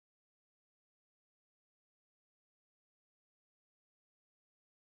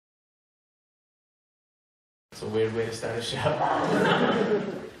It's a weird way to start a show.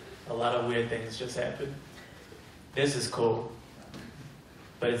 A lot of weird things just happened. This is cool.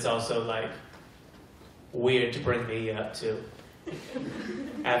 But it's also like weird to bring me up to.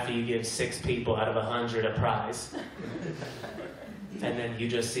 After you give 6 people out of 100 a prize. And then you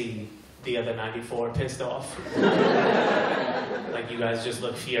just see the other 94 pissed off. Like you guys just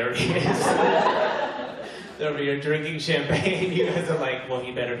look furious. They're over here drinking champagne. You guys are like, well,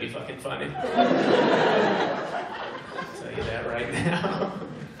 he better be fucking funny. I'll tell you that right now.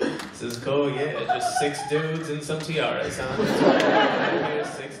 This is cool, yeah. Just 6 dudes and some tiaras, huh? Right here,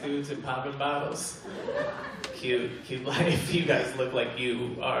 6 dudes and popping bottles. Cute life. You guys look like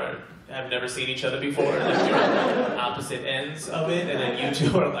you have never seen each other before. Like you're on opposite ends of it, and then you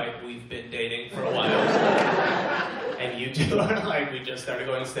two are like, we've been dating for a while. And you two are like, we just started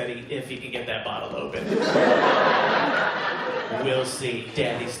going steady if he can get that bottle open. We'll see.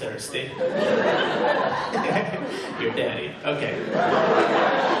 Daddy's thirsty. Your daddy. Okay.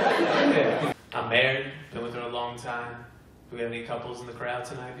 Yeah. I'm married. Been with her a long time. Do we have any couples in the crowd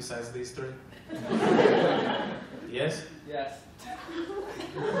tonight besides these 3? Yes? Yes.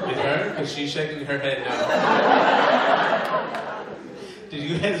 With her? Because she's shaking her head no. Did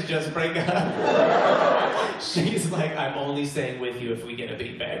you guys just break up? She's like, I'm only staying with you if we get a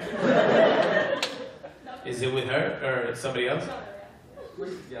beat back. Is it with her or somebody else?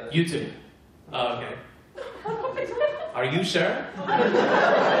 You two. Oh, okay. Are you sure?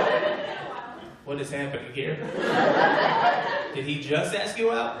 What is happening here? Did he just ask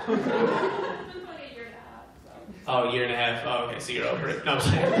you out? Oh, a year and a half. Oh, okay, so you're over it. No, I'm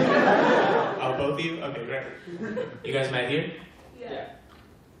saying. Oh, both of you? Okay, great. You guys met here? Yeah.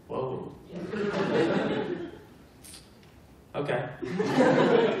 Whoa. Okay.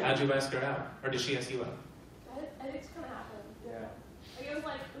 How'd you ask her out? Or did she ask you out? I think it's gonna happen. Yeah. Like it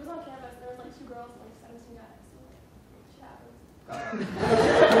was on campus. There was like 2 girls and like 17 guys. So like,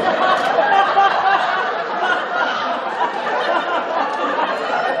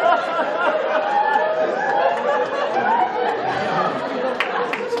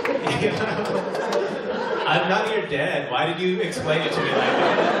 shit happens. I'm not your dad. Why did you explain it to me like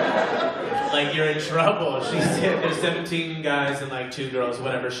that? Like you're in trouble. She said there's 17 guys and like 2 girls,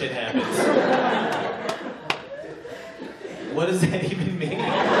 whatever shit happens. What does that even mean?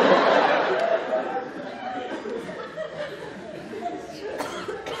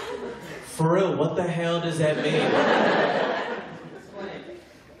 For real, what the hell does that mean? There's like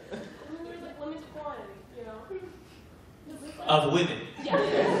limited quantity, you know? Of women.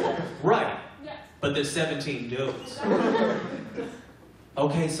 Yeah. Right. Yes. But there's 17 dudes.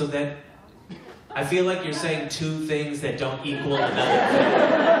 Okay, so that... I feel like you're saying 2 things that don't equal another thing.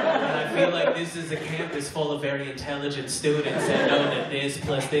 And I feel like this is a campus full of very intelligent students that know that this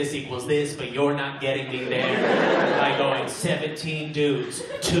plus this equals this, but you're not getting me there by going 17 dudes,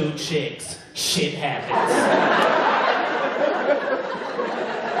 2 chicks, shit happens.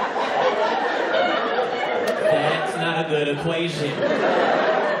 That's not a good equation.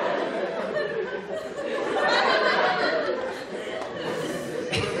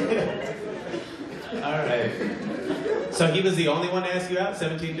 So he was the only one to ask you out,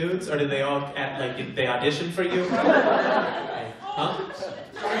 17 dudes? Or did they all, did they audition for you? Huh?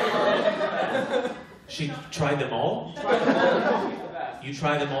 She tried them all? You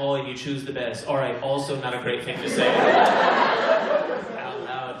try them all and you choose the best. All right, also not a great thing to say. Out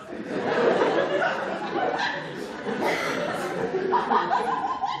loud.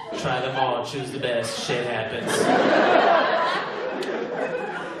 Try them all, choose the best, shit happens.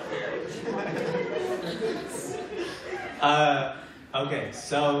 Okay,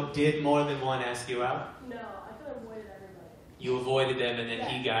 so did more than one ask you out? No, I could have avoided everybody. You avoided them and then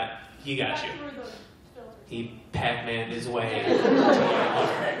Yeah. he got you. Through the filters. He Pac-Man'd his way.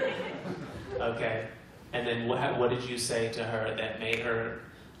 Okay. And then what did you say to her that made her,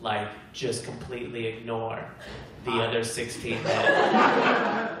 like, just completely ignore the other 16 men?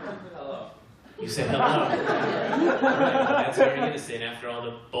 Hello. You said hello. Right, well, that's very innocent after all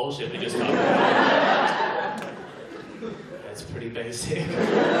the bullshit we just talked about. That's pretty basic.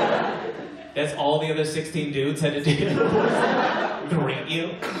 That's all the other 16 dudes had to do? Greet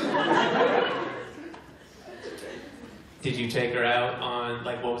you? Did you take her out on,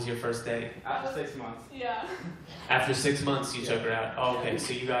 like, what was your first date? After 6 months. Yeah. After 6 months, you took her out. Oh, okay,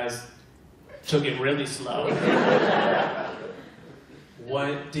 so you guys took it really slow.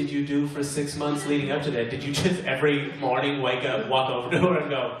 What did you do for 6 months leading up to that? Did you just every morning wake up, walk over to her and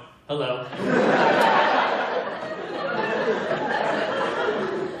go, hello?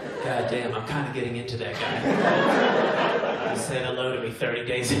 God damn, I'm kind of getting into that guy. He said hello to me 30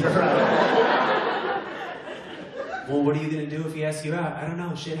 days in a row. Well, what are you gonna do if he asks you out? I don't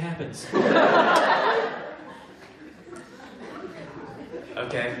know, shit happens.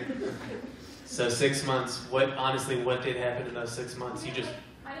 Okay. So 6 months, honestly, what did happen in those 6 months? You just...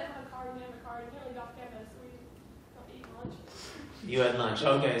 I didn't have a car, we didn't have a car, and he lived off campus, so we got to eat lunch. You had lunch.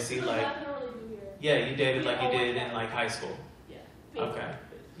 Okay, see, like... Nothing to really do here. Yeah, you dated like you did in like high school. Yeah. Okay.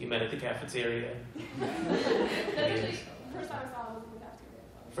 You met at the cafeteria. Actually, first time I saw him was in the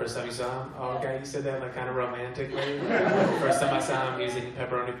cafeteria. First time you saw him? Oh, okay. You said that like kind of romantically. First time I saw him, he was eating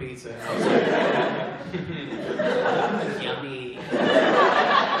pepperoni pizza. I was like, yummy.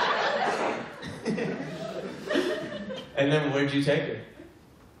 And then where'd you take her?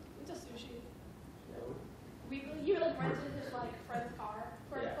 To sushi. You like rented his like friend's car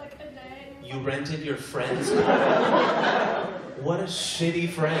for like a day. And You rented your friend's car? What a shitty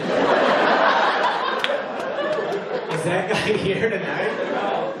friend. Is that guy here tonight?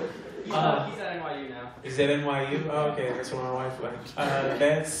 No. He's at NYU now. Is that NYU? Oh, okay, that's where my wife went.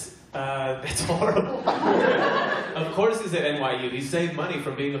 That's horrible. Of course he's at NYU. He saved money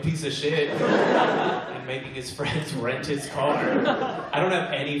from being a piece of shit and making his friends rent his car. I don't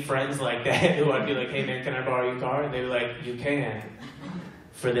have any friends like that who I'd be like, hey man, can I borrow your car? And they'd be like, you can,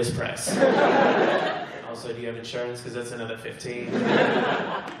 for this price. Also, do you have insurance? Because that's another 15.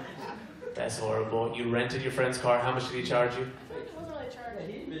 That's horrible. You rented your friend's car. How much did he charge you? I feel like it wasn't really charged. Yeah,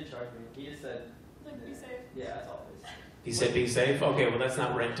 he didn't really charge me. He just said, Like, be safe. yeah, that's all it is. He said be safe? Okay, well that's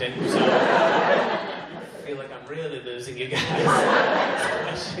not renting. So I feel like I'm really losing you guys.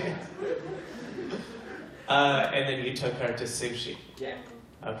 And then you took her to sushi. Yeah.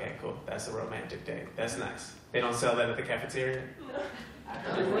 Okay, cool. That's a romantic date. That's nice. They don't sell that at the cafeteria?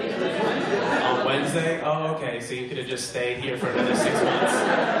 On Wednesday? Oh, okay. So you could have just stayed here for another 6 months.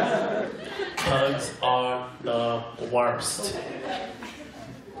 Hugs are the worst.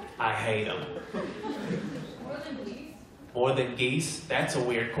 I hate them. More than geese? More than geese? That's a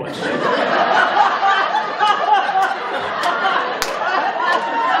weird question.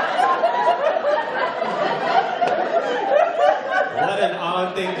 What an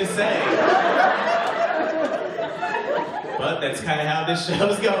odd thing to say. But that's kind of how this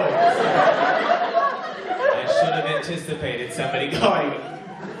show's going. I should have anticipated somebody going,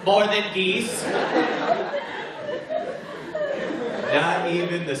 more than geese. Not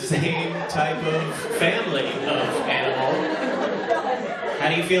even the same type of family of animal. How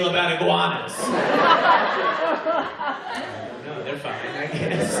do you feel about iguanas? I don't know, they're fine, I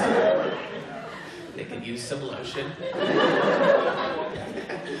guess. They could use some lotion.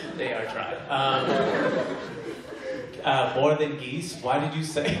 They are dry. More than geese? Why did you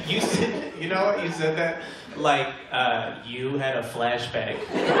say? You said, you know what? You said that like you had a flashback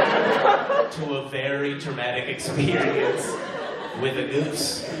to a very traumatic experience with a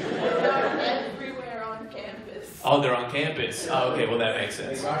goose. They're everywhere on campus. Oh, they're on campus. Oh, okay, well that makes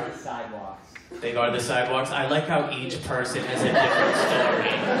sense. They guard the sidewalks. They guard the sidewalks. I like how each person has a different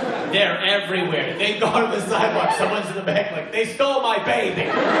story. They're everywhere. They guard the sidewalks. Someone's in the back like, they stole my baby.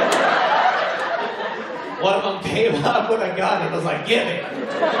 One of them came up with a gun and was like, give it.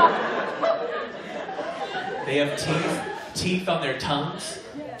 They have teeth on their tongues.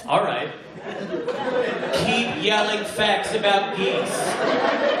 All right. Keep yelling facts about geese.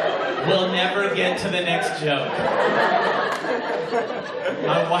 We'll never get to the next joke.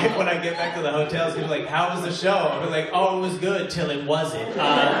 My wife, when I get back to the hotel, is gonna be like, how was the show? I'll be like, oh, it was good till it wasn't.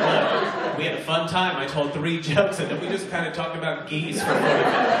 Look, we had a fun time. I told 3 jokes and then we just kind of talked about geese for 40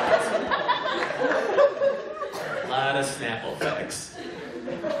 minutes. A lot of Snapple facts.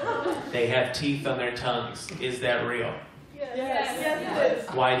 They have teeth on their tongues. Is that real? Yes, it is.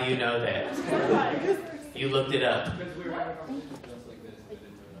 Why do you know that? You looked it up. Because we were having a conversation just like this, and they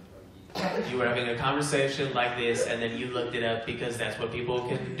didn't know enough about geese. You were having a conversation like this, and then you looked it up because that's what people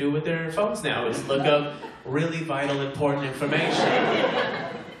can do with their phones now, is look up really vital, important information.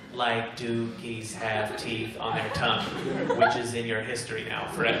 Like, do geese have teeth on their tongue? Which is in your history now,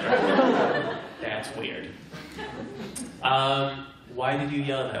 forever. That's weird. Why did you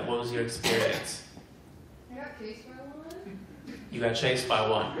yell that? What was your experience? I got chased by one. You got chased by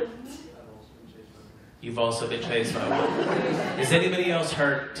one. You've also been chased by one. Is anybody else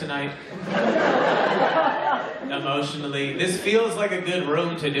hurt tonight? Emotionally? This feels like a good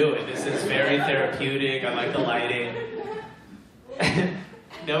room to do it. This is very therapeutic. I like the lighting.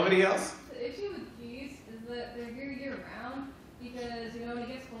 Nobody else? The issue with geese is that they're here year-round because, you know, when it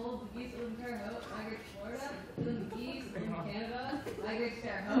gets cold, the geese live in Terre Haute, migrate to Florida, and then the geese live in Canada, migrate to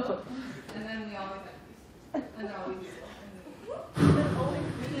Terre Haute, and then we always have geese. And they're always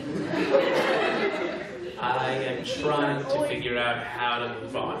I am trying to figure out how to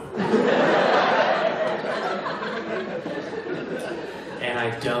move on. And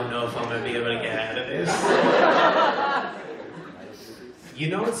I don't know if I'm gonna be able to get out of this. You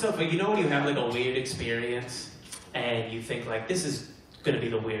know what's so funny? You know when you have like a weird experience and you think like, this is gonna be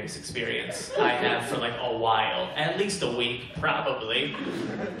the weirdest experience I have for like a while, at least a week, probably.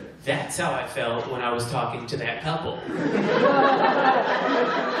 That's how I felt when I was talking to that couple.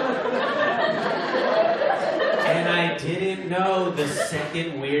 And I didn't know the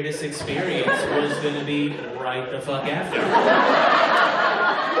second weirdest experience was gonna be right the fuck after.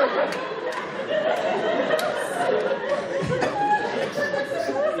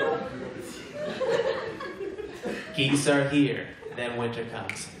 Geese are here, then winter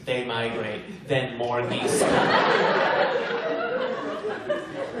comes. They migrate, then more geese come.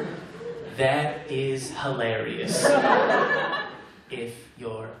 That is hilarious. If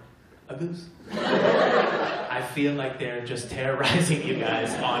you're a goose. I feel like they're just terrorizing you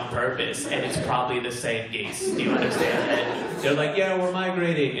guys on purpose, and it's probably the same geese. Do you understand that? They're like, yeah, we're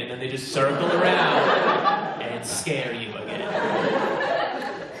migrating, and then they just circle around and scare you again.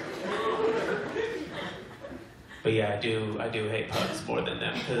 But yeah, I do hate pugs more than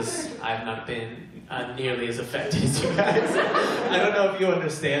them, because I've not been nearly as affected as you guys. I don't know if you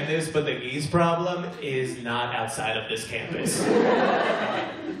understand this, but the geese problem is not outside of this campus.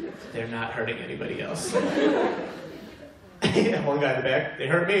 They're not hurting anybody else. Yeah, one guy in the back, they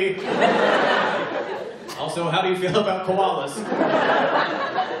hurt me. Also, how do you feel about koalas?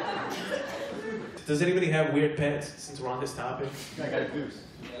 Does anybody have weird pets, since we're on this topic? I got a goose.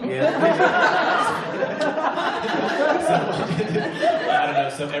 Yeah. So, I don't know,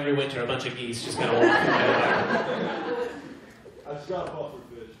 so every winter a bunch of geese just kind of walk through my yard. I just got a buffer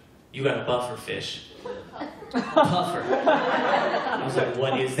fish. You got a buffer fish. Puffer. I was like,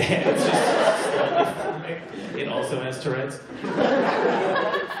 what is that? It's just, it also has Tourette's.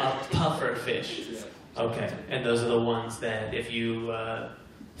 A puffer fish. Okay, and those are the ones that if you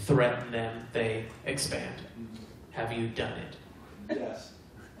threaten them, they expand. Have you done it? Yes.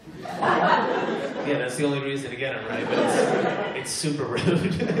 Yeah, that's the only reason to get them, right? But it's super rude.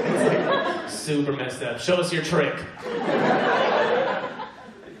 It's like super messed up. Show us your trick.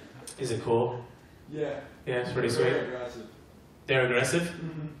 Is it cool? Yeah. Yeah, it's pretty sweet. Very aggressive. They're aggressive?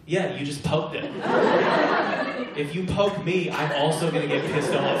 Mm-hmm. Yeah, you just poke them. If you poke me, I'm also gonna get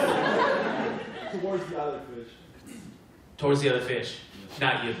pissed off. Towards the other fish. Towards the other fish,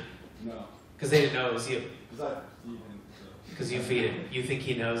 not you. No. Because they didn't know it was you. Because I feed him, so. Because you feed him. You think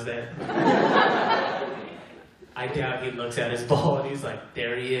he knows that? I doubt he looks at his bowl and he's like,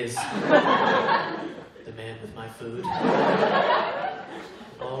 there he is. The man with my food.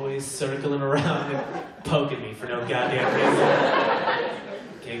 Always circling around and poking me for no goddamn reason.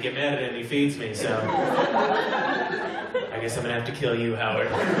 Can't get mad at him, he feeds me, so I guess I'm gonna have to kill you,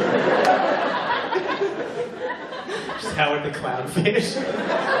 Howard. Just Howard the clownfish in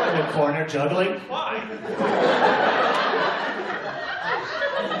the corner juggling. Why?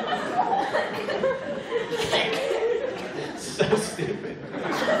 So stupid.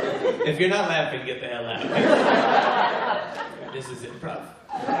 If you're not laughing, get the hell out. This is improv.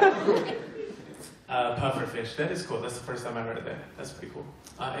 Pufferfish, that is cool. That's the first time I heard of that. That's pretty cool.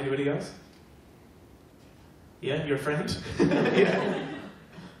 Anybody else? Yeah, your friend? Yeah.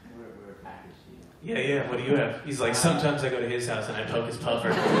 We're packaged, Yeah, what do you have? He's like, sometimes I go to his house and I poke his puffer.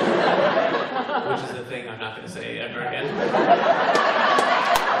 Which is the thing I'm not going to say ever again.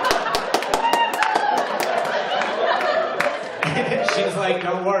 She's like,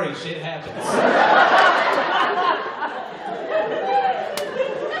 don't worry, shit happens.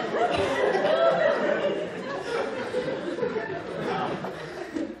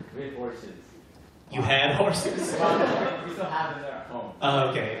 We had horses. You had horses? We still have them there at home. Oh,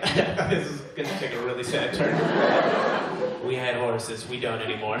 okay. This is going to take a really sad turn. We had horses. We don't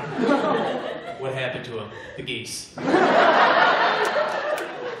anymore. What happened to them? The geese.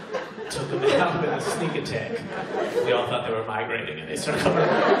 Took them out with a sneak attack. We all thought they were migrating and they started coming.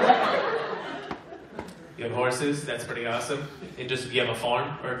 You have horses? That's pretty awesome. And just, you have a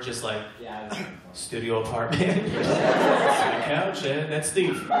farm? Or just like Yeah. studio apartment? Sit on a couch and that's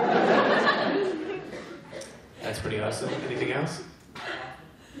Steve. That's pretty awesome. Anything else?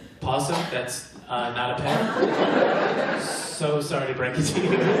 Possum? That's not a pet. So sorry to break it to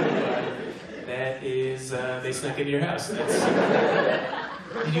you. That is, they snuck into your house.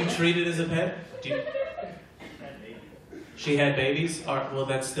 Did you treat it as a pet? She had babies? Well,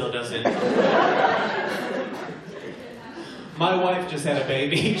 that still doesn't. My wife just had a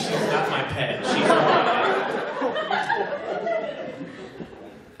baby. She's not my pet. She's my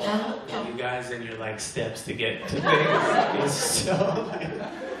pet. You guys and your like steps to get to things is so like...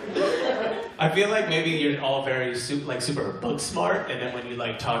 I feel like maybe you're all very super book smart, and then when you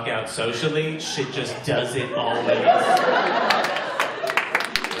like talk out socially, shit just doesn't always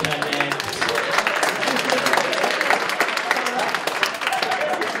connect.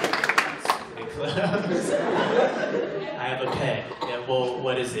 It's pretty close. I have a pet. Yeah, well,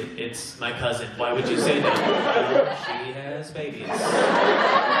 what is it? It's my cousin. Why would you say that? Well, she has babies.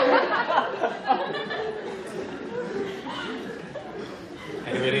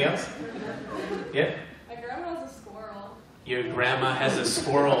 Anybody else? Yeah? My grandma has a squirrel. Your grandma has a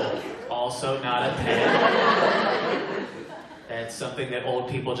squirrel, also not a pet. That's something that old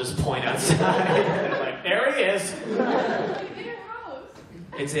people just point outside. They're like, there he is. Like, in her house.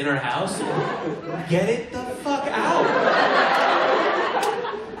 It's in her house? Get it the fuck out.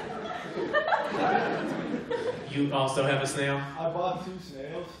 You also have a snail? I bought 2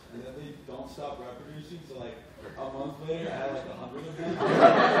 snails, and then they don't stop reproducing, so like a month later, I had like 100 of them. I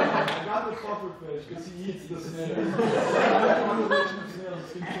got the pufferfish because he eats the snails.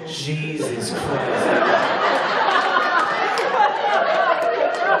 Jesus Christ.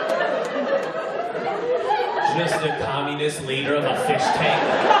 Just the communist leader of a fish tank.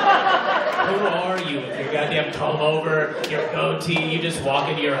 Who are you with your goddamn comb over, your goatee? You just walk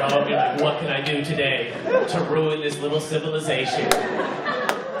into your home, you're like, what can I do today to ruin this little civilization?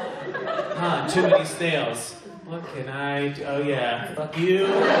 Huh, too many snails. What can I do? Oh yeah, fuck you.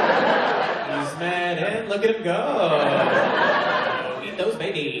 He's mad, and look at him go. Eat those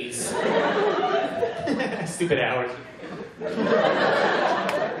babies. Stupid hours.